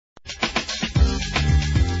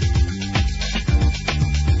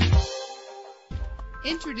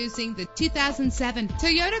Introducing the 2007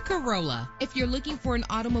 Toyota Corolla. If you're looking for an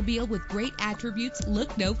automobile with great attributes,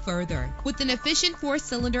 look no further. With an efficient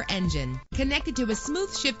 4-cylinder engine connected to a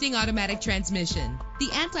smooth shifting automatic transmission,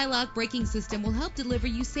 the anti-lock braking system will help deliver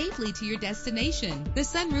you safely to your destination. The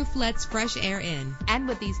sunroof lets fresh air in. And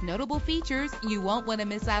with these notable features, you won't want to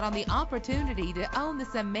miss out on the opportunity to own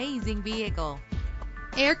this amazing vehicle.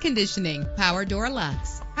 Air conditioning, power door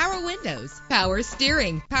locks, power windows, power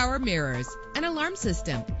steering, power mirrors, an alarm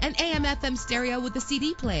system, an AM/FM stereo with a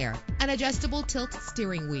CD player, an adjustable tilt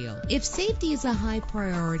steering wheel. If safety is a high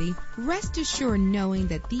priority, rest assured knowing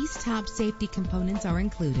that these top safety components are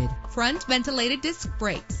included: front ventilated disc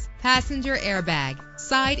brakes, passenger airbag,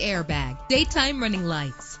 side airbag, daytime running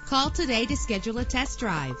lights. Call today to schedule a test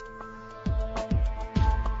drive.